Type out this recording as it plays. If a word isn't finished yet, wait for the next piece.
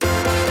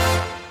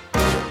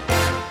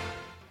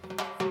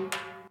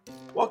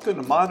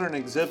Welcome to Modern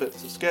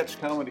Exhibits, a sketch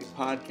comedy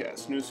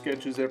podcast. New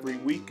sketches every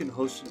week and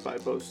hosted by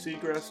Bo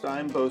Segrest.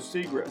 I'm Bo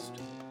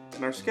Segrest,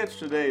 and our sketch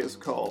today is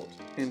called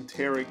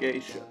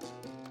Interrogation.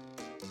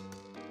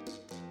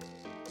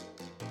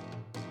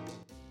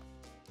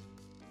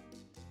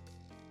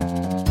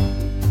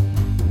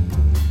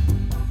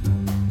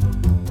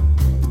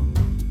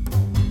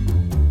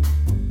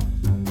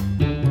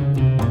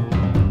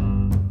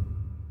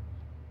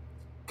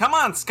 Come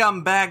on,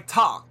 scumbag,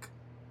 talk.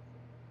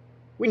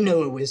 We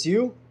know it was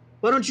you.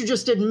 Why don't you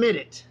just admit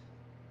it?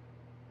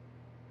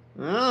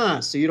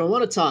 So you don't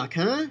want to talk,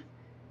 huh?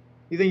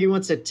 You think he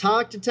wants to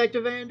talk,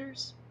 Detective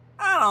Anders?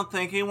 I don't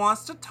think he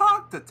wants to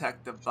talk,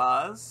 Detective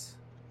Buzz.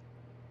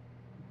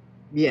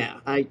 Yeah,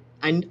 I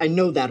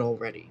know that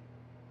already.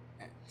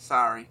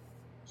 Sorry.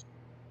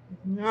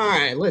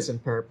 Alright, listen,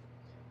 Perp.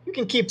 You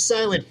can keep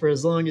silent for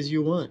as long as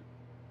you want.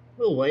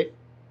 We'll wait.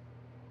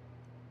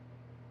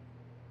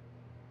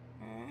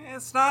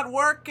 It's not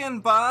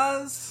working,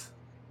 Buzz.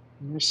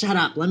 Shut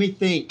up, let me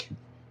think.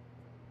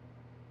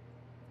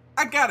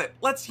 I got it.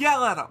 Let's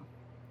yell at him.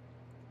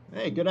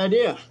 Hey, good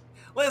idea.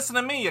 Listen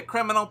to me, you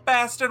criminal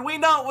bastard. We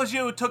know it was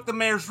you who took the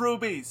mayor's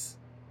rubies.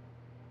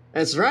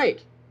 That's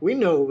right. We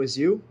know it was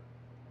you.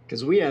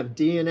 Because we have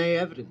DNA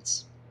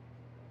evidence.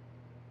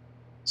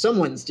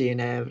 Someone's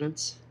DNA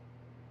evidence.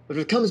 But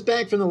if it comes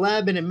back from the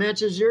lab and it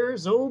matches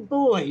yours, oh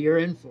boy, you're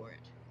in for it.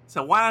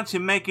 So why don't you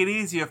make it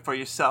easier for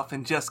yourself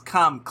and just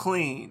come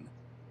clean?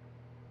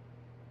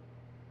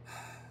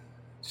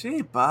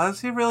 Gee,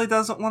 Buzz, he really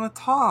doesn't want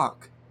to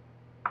talk.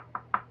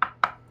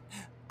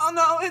 Oh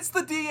no, it's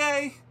the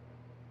DA.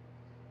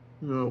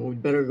 Oh, we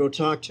better go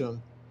talk to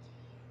him.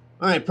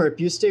 Alright, Perp,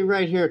 you stay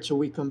right here till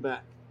we come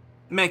back.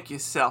 Make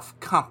yourself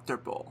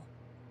comfortable.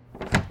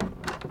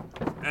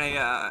 Hey,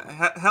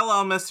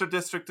 hello, Mr.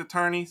 District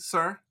Attorney,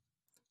 sir.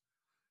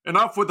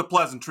 Enough with the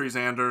pleasantries,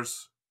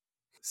 Anders.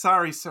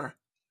 Sorry, sir.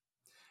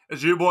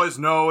 As you boys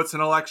know, it's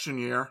an election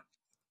year.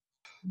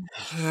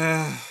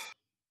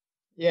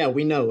 Yeah,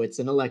 we know it's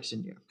an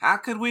election year. How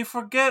could we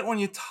forget when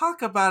you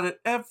talk about it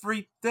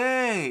every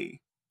day?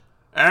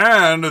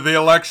 And the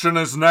election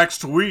is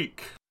next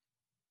week.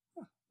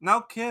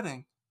 No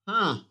kidding.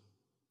 Huh.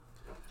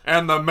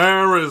 And the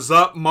mayor is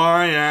up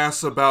my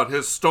ass about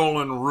his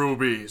stolen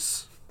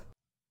rubies.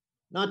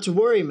 Not to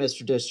worry,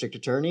 Mr. District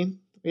Attorney.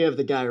 We have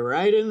the guy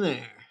right in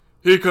there.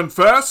 He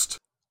confessed?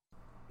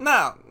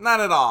 No, not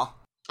at all.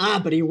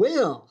 But he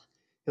will.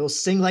 He'll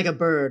sing like a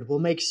bird. We'll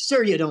make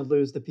sure you don't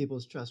lose the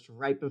people's trust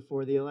right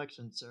before the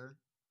election, sir.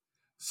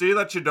 See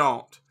that you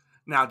don't.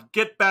 Now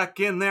get back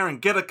in there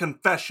and get a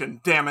confession,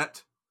 damn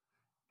it.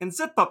 And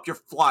zip up your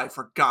fly,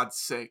 for God's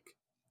sake.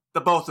 The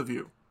both of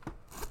you.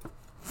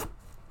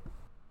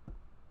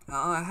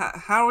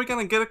 How are we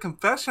going to get a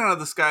confession out of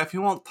this guy if he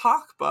won't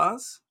talk,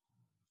 Buzz?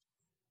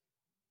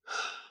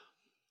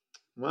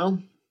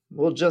 Well,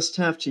 we'll just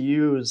have to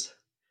use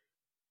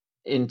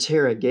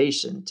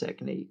interrogation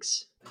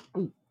techniques.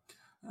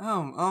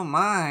 Oh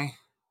my.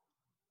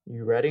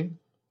 You ready?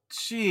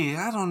 Gee,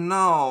 I don't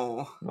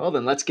know. Well,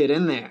 then let's get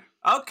in there.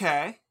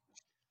 Okay.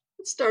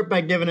 Let's start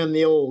by giving him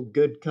the old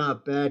good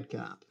cop, bad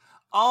cop.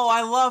 Oh,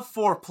 I love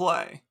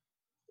foreplay.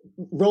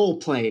 Role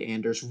play,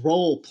 Anders.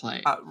 Role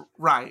play.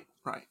 Right.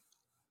 All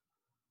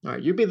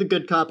right, you be the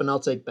good cop and I'll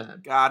take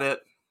bad. Got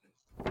it.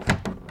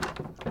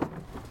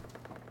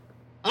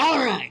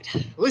 All right,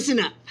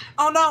 listen up.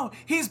 Oh no,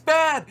 he's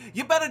bad.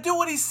 You better do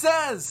what he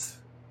says.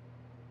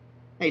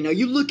 Hey, now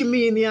you look at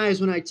me in the eyes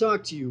when I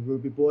talk to you,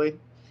 Ruby boy.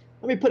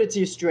 Let me put it to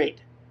you straight.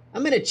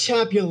 I'm gonna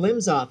chop your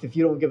limbs off if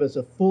you don't give us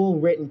a full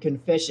written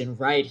confession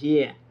right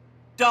here.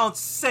 Don't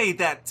say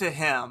that to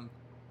him.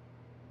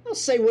 I'll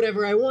say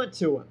whatever I want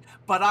to him.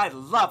 But I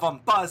love him,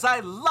 Buzz. I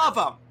love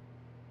him.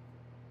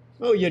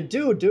 Oh, you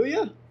do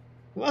you?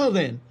 Well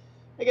then,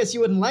 I guess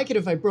you wouldn't like it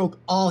if I broke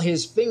all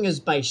his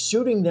fingers by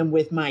shooting them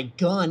with my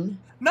gun.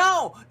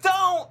 No,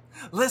 don't!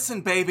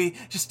 Listen, baby,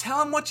 just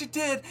tell him what you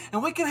did,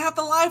 and we can have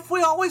the life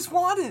we always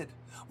wanted.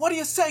 What do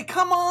you say?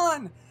 Come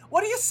on!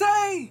 What do you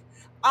say?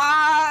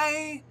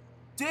 I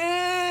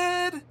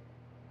did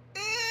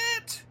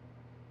it!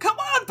 Come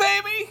on,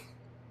 baby!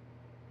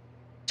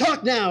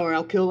 Talk now or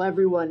I'll kill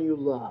everyone you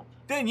love.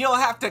 Then you'll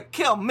have to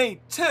kill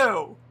me,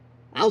 too.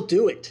 I'll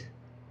do it.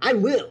 I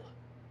will.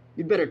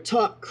 You'd better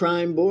talk,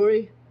 crime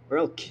boy, or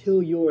I'll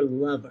kill your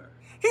lover.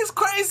 He's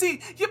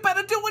crazy! You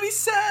better do what he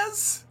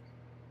says!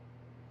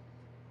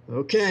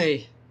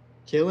 Okay.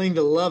 Killing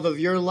the love of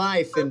your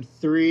life in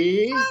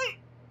 3,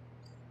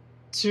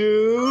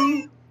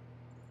 2,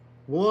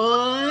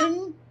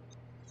 1...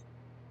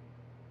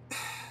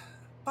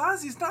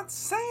 Buzz, he's not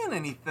saying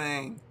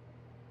anything.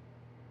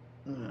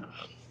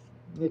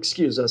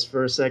 Excuse us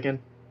for a second.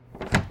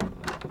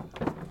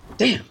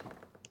 Damn!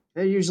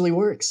 That usually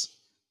works.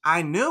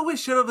 I knew we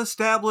should have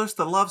established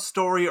the love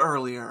story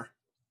earlier.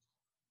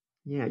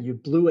 Yeah, you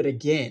blew it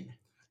again.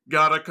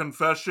 Got a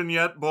confession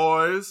yet,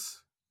 boys?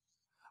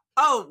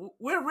 Oh,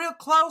 we're real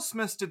close,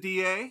 Mr.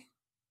 DA.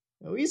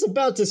 Oh, he's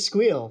about to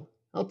squeal.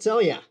 I'll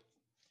tell ya.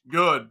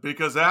 Good,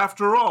 because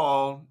after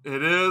all,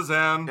 it is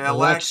an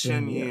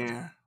election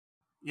year.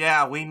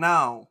 Yeah, we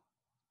know.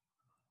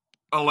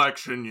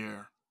 Election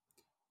year.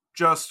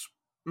 Just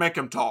make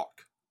him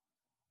talk.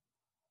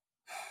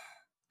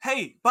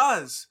 Hey,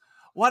 Buzz,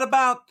 what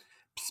about...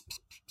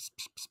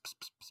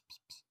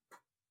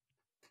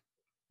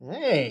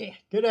 Hey,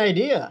 good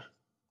idea.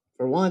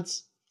 For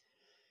once.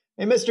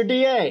 Hey, Mr.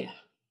 DA.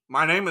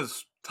 My name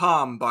is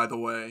Tom, by the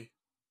way.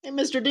 Hey,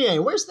 Mr. DA,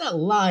 where's that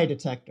lie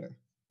detector?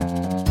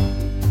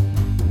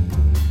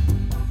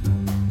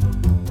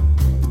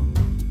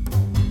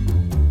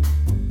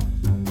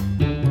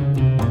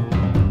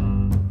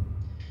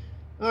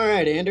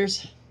 Alright,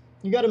 Anders.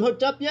 You got him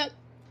hooked up yet?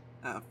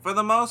 For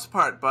the most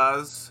part,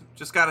 Buzz.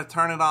 Just gotta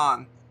turn it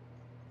on.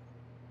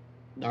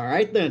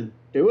 Alright then,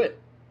 do it.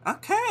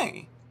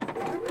 Okay.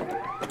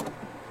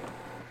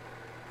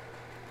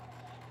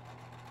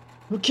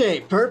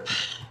 Okay, Perp.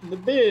 In the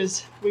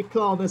biz, we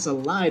call this a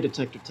lie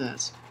detector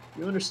test.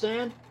 You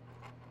understand?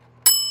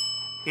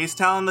 He's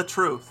telling the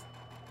truth.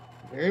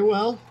 Very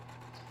well.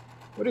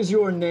 What is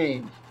your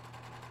name?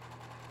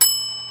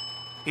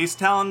 He's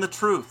telling the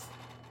truth.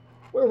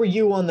 Where were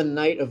you on the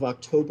night of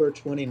October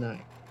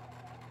 29th?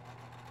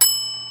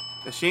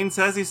 Machine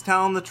says he's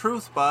telling the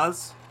truth,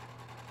 Buzz.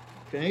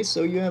 Okay,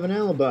 so you have an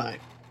alibi.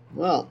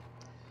 Well,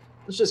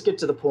 let's just get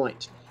to the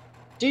point.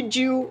 Did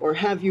you or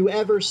have you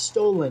ever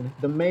stolen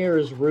the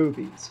mayor's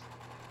rubies?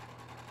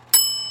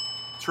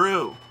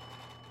 True.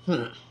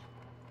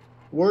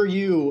 Were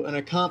you an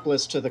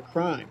accomplice to the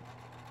crime?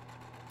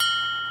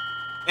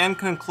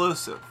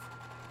 Inconclusive.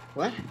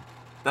 What?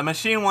 The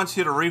machine wants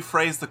you to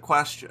rephrase the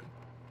question.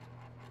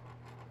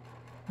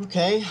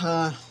 Okay,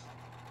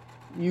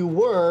 you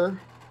were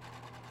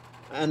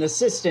an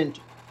assistant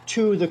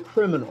to the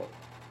criminal,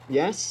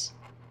 yes?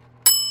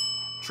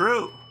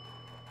 True.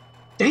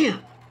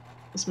 Damn!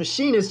 This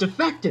machine is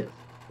defective!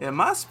 It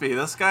must be.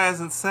 This guy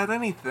hasn't said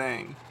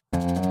anything.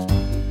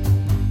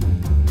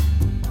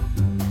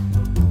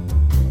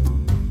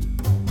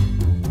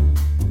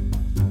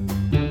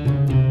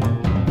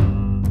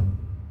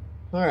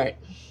 Alright,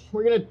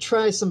 we're gonna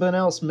try something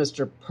else,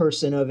 Mr.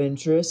 Person of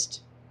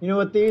Interest. You know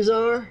what these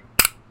are?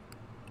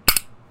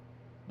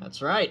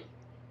 That's right.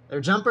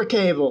 They're jumper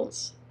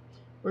cables.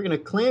 We're gonna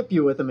clamp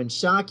you with them and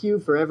shock you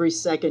for every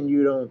second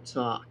you don't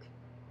talk.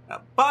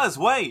 Buzz,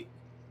 wait!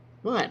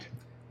 What?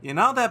 You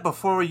know that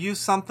before we use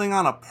something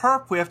on a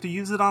perp, we have to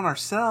use it on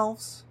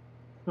ourselves?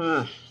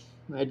 I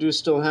do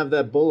still have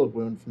that bullet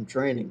wound from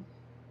training.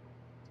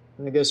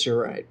 I guess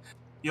you're right.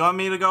 You want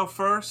me to go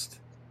first?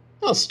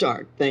 I'll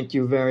start, thank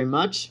you very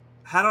much.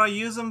 How do I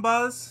use them,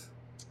 Buzz?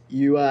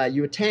 You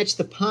attach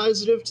the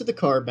positive to the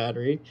car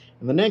battery,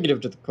 and the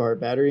negative to the car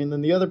battery, and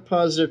then the other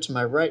positive to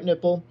my right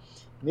nipple,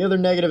 and the other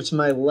negative to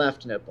my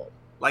left nipple.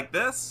 Like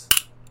this?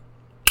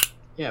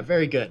 Yeah,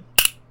 very good.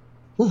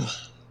 Whew,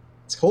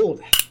 it's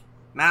cold.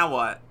 Now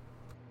what?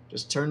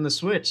 Just turn the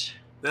switch.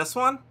 This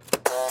one?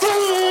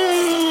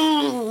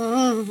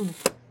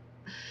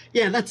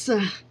 Yeah, that's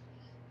the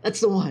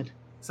one.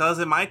 So is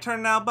it my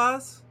turn now,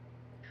 Buzz?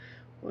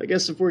 Well, I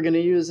guess if we're gonna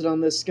use it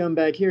on this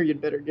scumbag here, you'd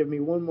better give me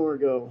one more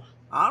go.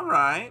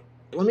 Alright.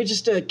 Let me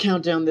just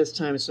count down this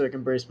time so I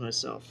can brace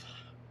myself.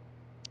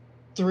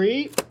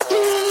 3.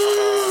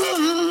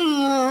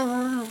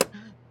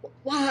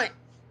 Why?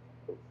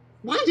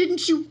 Why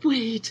didn't you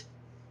wait?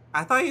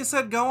 I thought you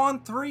said go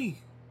on 3.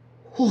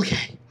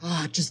 Okay.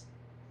 Just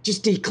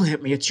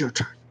declamp me. It's your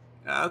turn.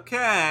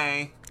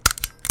 Okay.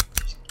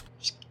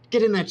 Just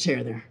get in that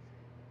chair there.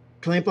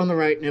 Clamp on the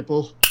right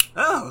nipple.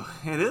 Oh,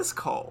 it is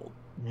cold.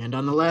 And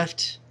on the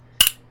left.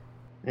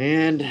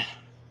 And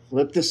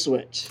flip the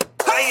switch.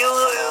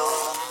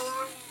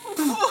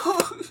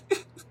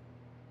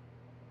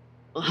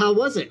 How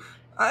was it?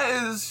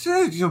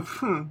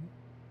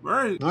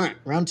 Right. Alright,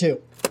 round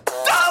 2.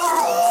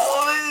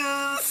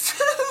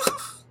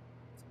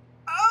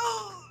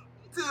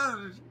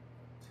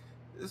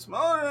 It's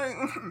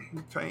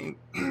smoldering pain.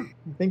 I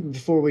think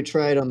before we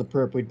try it on the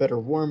perp, we'd better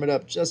warm it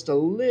up just a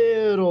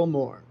little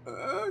more.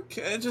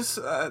 Okay, just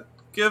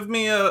give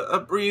me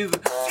a breathe.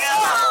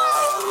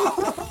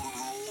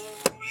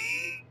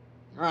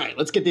 Alright,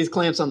 let's get these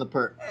clamps on the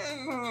perp.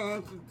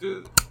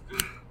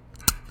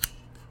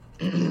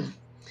 Here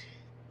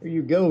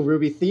you go,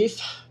 Ruby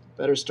Thief.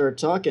 Better start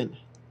talking.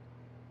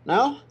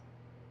 Now?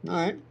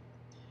 Alright.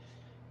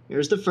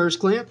 Here's the first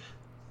clamp.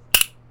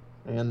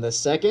 And the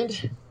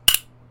second.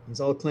 It's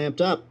all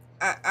clamped up.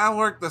 I'll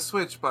work the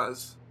switch,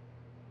 Buzz.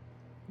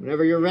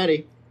 Whenever you're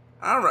ready.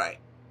 Alright.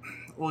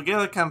 We'll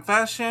get a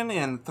confession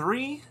in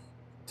 3,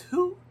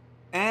 2,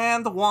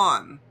 and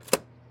 1.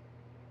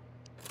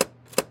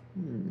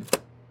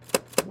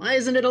 Why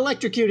isn't it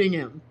electrocuting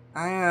him?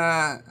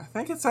 I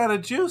think it's out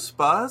of juice,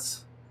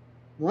 Buzz.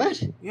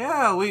 What?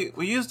 Yeah, we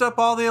used up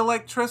all the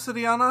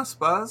electricity on us,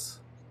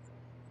 Buzz.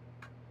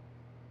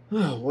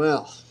 Oh,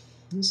 well.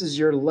 This is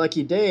your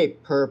lucky day,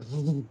 perp.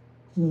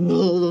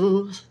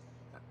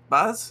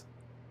 Buzz?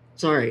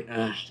 Sorry.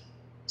 Got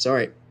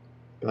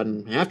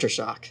an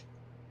aftershock.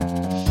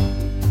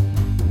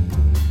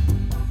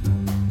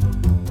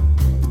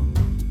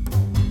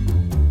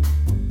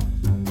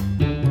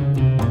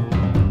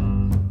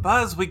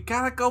 Buzz, we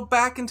gotta go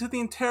back into the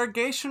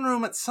interrogation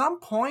room at some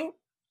point.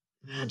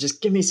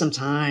 Just give me some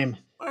time.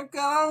 We're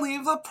gonna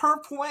leave the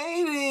perp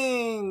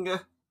waiting.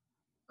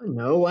 I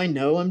know.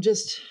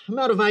 I'm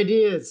out of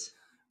ideas.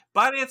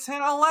 But it's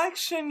an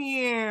election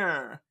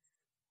year.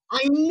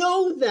 I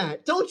know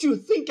that. Don't you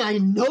think I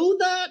know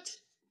that?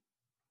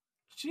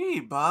 Gee,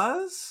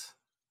 Buzz.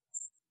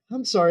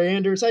 I'm sorry,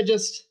 Anders.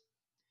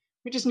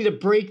 We just need to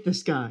break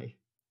this guy.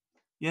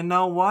 You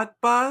know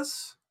what,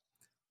 Buzz?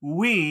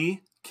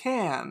 We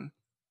can.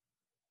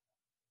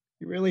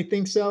 You really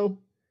think so?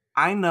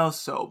 I know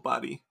so,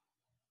 buddy.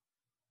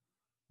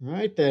 All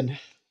right, then.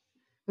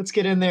 Let's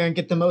get in there and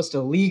get the most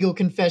illegal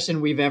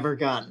confession we've ever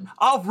gotten.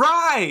 All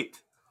right!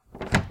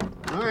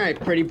 All right,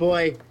 pretty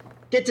boy.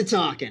 Get to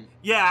talking.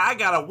 Yeah, I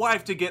got a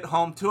wife to get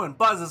home to, and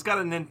Buzz has got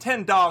a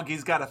Nintendo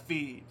he's got to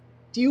feed.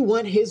 Do you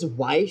want his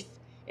wife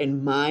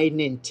and my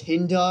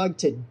Nintendo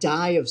to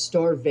die of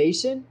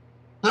starvation?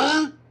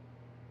 Huh?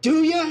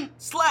 Do ya?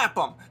 Slap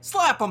him!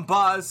 Slap him,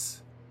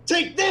 Buzz!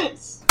 Take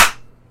this!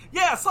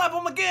 Yeah, slap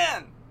him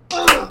again!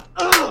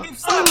 Keep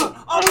slapping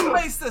on the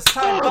face this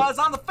time, Buzz,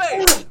 on the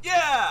face!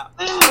 Yeah!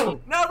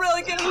 Now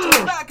really get into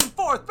it back and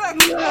forth, back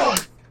and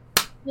forth!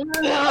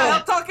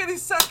 I'll talk any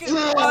second,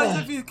 Buzz,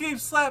 if you keep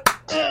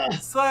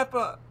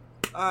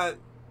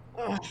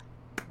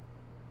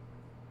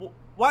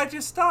why'd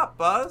you stop,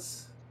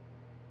 Buzz?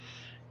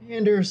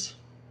 Anders,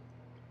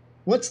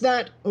 what's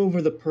that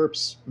over the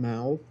perp's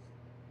mouth?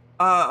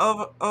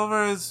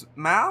 Over his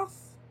mouth?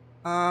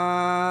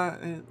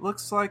 It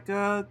looks like,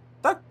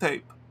 duct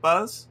tape,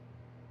 Buzz.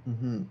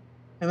 Mm-hmm.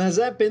 And has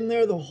that been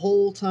there the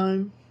whole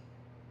time?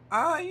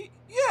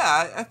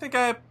 Yeah, I think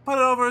I put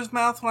it over his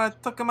mouth when I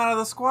took him out of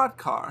the squad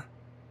car.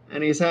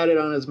 And he's had it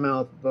on his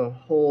mouth the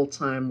whole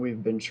time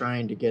we've been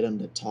trying to get him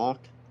to talk?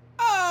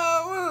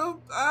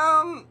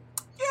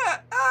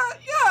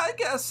 Yeah, I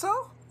guess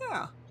so,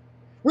 yeah.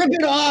 Rip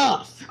it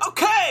off!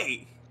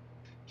 Okay!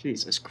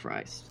 Jesus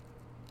Christ.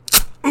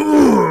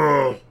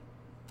 Oh,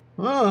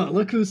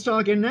 look who's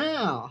talking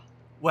now.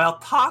 Well,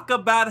 talk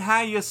about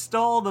how you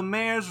stole the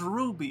mayor's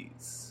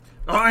rubies.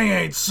 I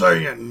ain't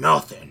saying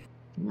nothing.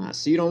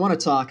 So you don't want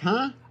to talk,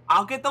 huh?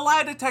 I'll get the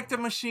lie detector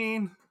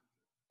machine.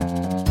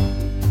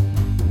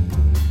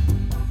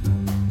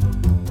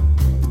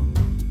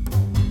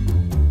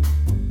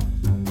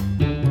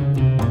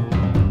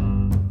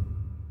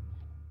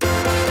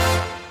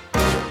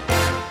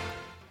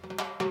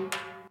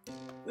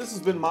 This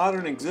has been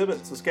Modern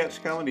Exhibits, a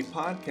sketch comedy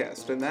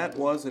podcast, and that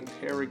was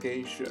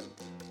Interrogation.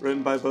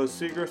 Written by Bo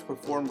Segrist,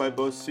 performed by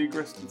Bo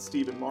Segrist and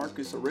Stephen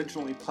Marcus,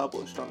 originally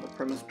published on the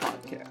Premise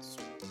Podcast.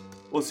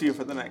 We'll see you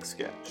for the next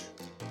sketch.